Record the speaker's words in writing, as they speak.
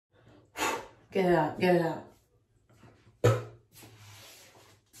Get it out, get it out.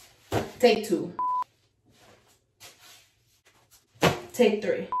 Take 2. Take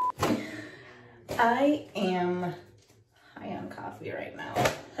 3. I am high on coffee right now.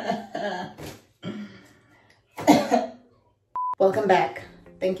 Welcome back.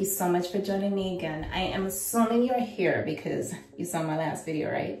 Thank you so much for joining me again. I am assuming you're here because you saw my last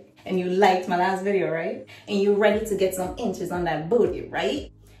video, right? And you liked my last video, right? And you're ready to get some inches on that booty,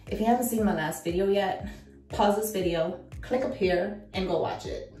 right? If you haven't seen my last video yet, pause this video, click up here, and go watch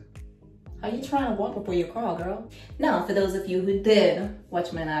it. How you trying to walk before you crawl, girl? Now, for those of you who did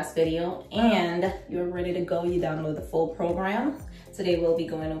watch my last video and you're ready to go, you download the full program. Today we'll be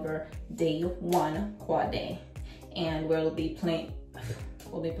going over day 1, quad day. And we'll be playing,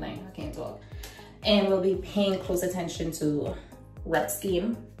 I can't talk. And we'll be paying close attention to rep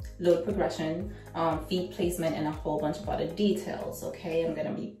scheme, load progression, feet placement, and a whole bunch of other details, okay? I'm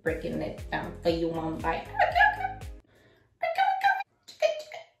gonna be breaking it down for you one by.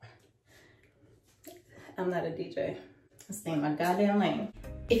 I'm not a DJ. I'm staying in my goddamn lane.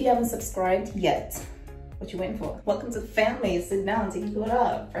 If you haven't subscribed yet, what you waiting for? Welcome to the family. Sit down, take your foot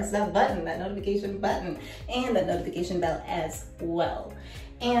up, press that button, that notification button, and that notification bell as well.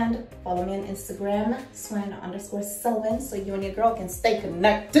 And follow me on Instagram, swan_Sullivan, so you and your girl can stay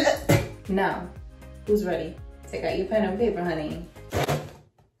connected. Now, who's ready? Take out your pen and paper, honey,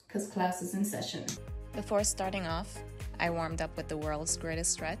 because class is in session. Before starting off, I warmed up with the world's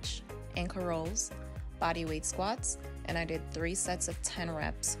greatest stretch, ankle rolls, body weight squats, and I did 3 sets of 10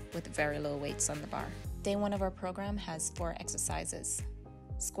 reps with very low weights on the bar. Day 1 of our program has 4 exercises: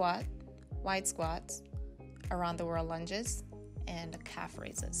 squat, wide squats, around the world lunges, and calf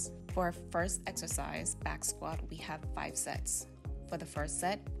raises. For our first exercise, back squat, we have 5 sets. For the first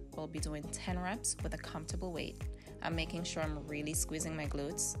set, we'll be doing 10 reps with a comfortable weight. I'm making sure I'm really squeezing my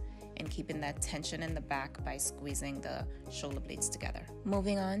glutes and keeping that tension in the back by squeezing the shoulder blades together.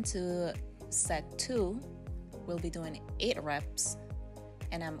 Moving on to set 2, we'll be doing 8 reps,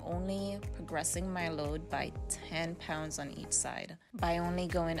 and I'm only progressing my load by 10 pounds on each side. By only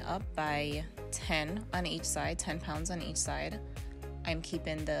going up by 10 on each side, 10 pounds on each side, I'm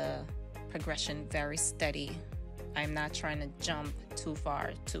keeping the progression very steady. I'm not trying to jump too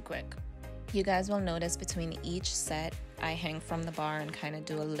far, too quick. You guys will notice between each set, I hang from the bar and kind of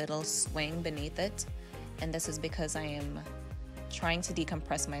do a little swing beneath it. And this is because I am trying to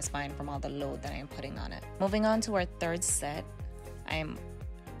decompress my spine from all the load that I am putting on it. Moving on to our third set, I am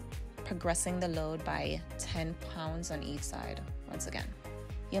progressing the load by 10 pounds on each side once again.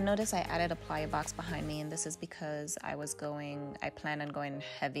 You'll notice I added a plyo box behind me, and this is because I planned on going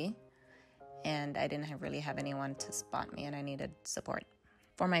heavy and I didn't really have anyone to spot me and I needed support.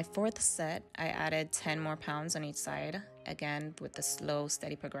 For my 4th set, I added 10 more pounds on each side, again with the slow,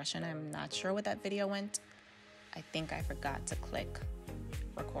 steady progression. I'm not sure what that video went. I think I forgot to click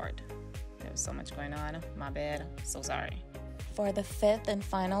record. There was so much going on, my bad, so sorry. For the 5th and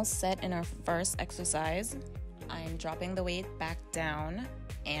final set in our first exercise, I am dropping the weight back down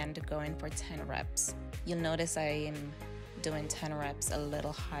and going for 10 reps. You'll notice I am doing 10 reps a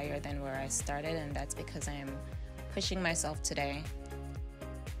little higher than where I started, and that's because I am pushing myself today.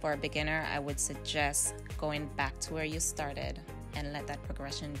 For a beginner, I would suggest going back to where you started and let that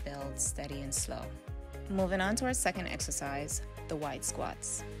progression build steady and slow. Moving on to our second exercise, the wide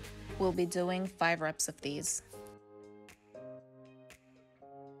squats. We'll be doing 5 reps of these.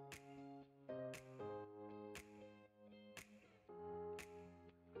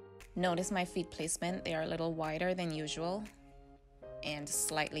 Notice my feet placement, they are a little wider than usual and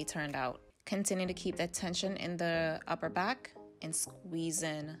slightly turned out. Continue to keep that tension in the upper back and squeeze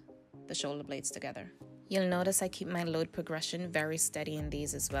in the shoulder blades together. You'll notice I keep my load progression very steady in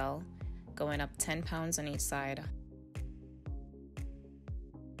these as well, going up 10 pounds on each side.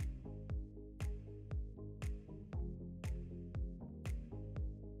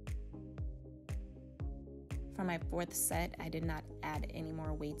 For my 4th set, I did not add any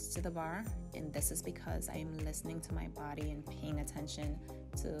more weights to the bar, and this is because I am listening to my body and paying attention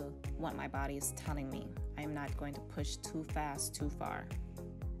to what my body is telling me. I'm not going to push too fast, too far.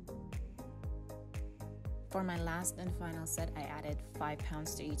 For my last and final set, I added 5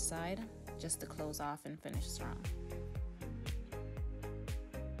 pounds to each side, just to close off and finish strong.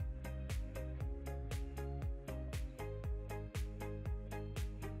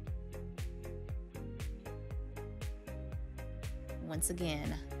 Once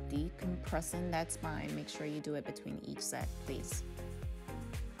again, decompressing that spine. Make sure you do it between each set, please.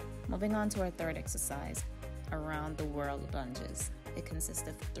 Moving on to our 3rd exercise, around the world lunges. It consists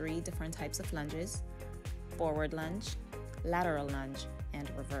of 3 different types of lunges: forward lunge, lateral lunge, and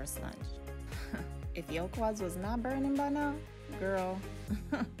reverse lunge. If your quads was not burning by now, girl,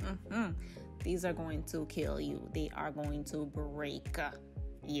 these are going to kill you. They are going to break.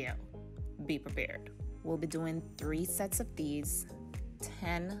 Yeah, be prepared. We'll be doing 3 sets of these,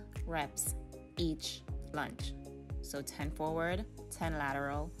 10 reps each lunge. So 10 forward, 10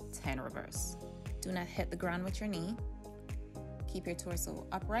 lateral, 10 reverse. Do not hit the ground with your knee. Keep your torso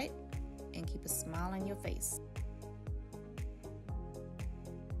upright and keep a smile on your face.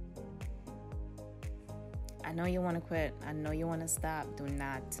 I know you want to quit. I know you want to stop. Do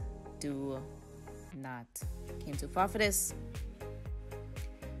not. Came too far for this.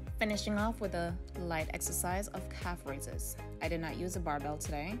 Finishing off with a light exercise of calf raises. I did not use a barbell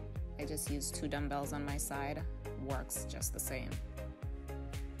today. I just used 2 dumbbells on my side. Works just the same.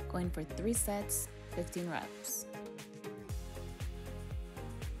 Going for 3 sets, 15 reps.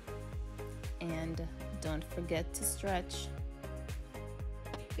 And don't forget to stretch.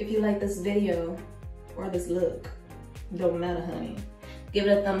 If you like this video or this look, don't matter, honey. Give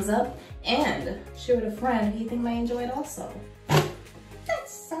it a thumbs up and share with a friend who you think might enjoy it also.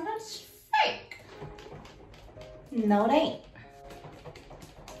 That's so much fake. No, it ain't.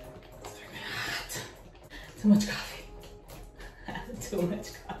 Too much coffee. Too much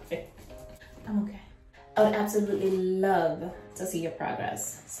coffee. I'm okay. I would absolutely love to see your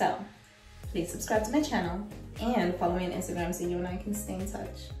progress. So please subscribe to my channel and follow me on Instagram so you and I can stay in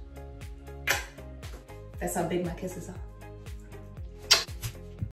touch. That's how big my kisses are.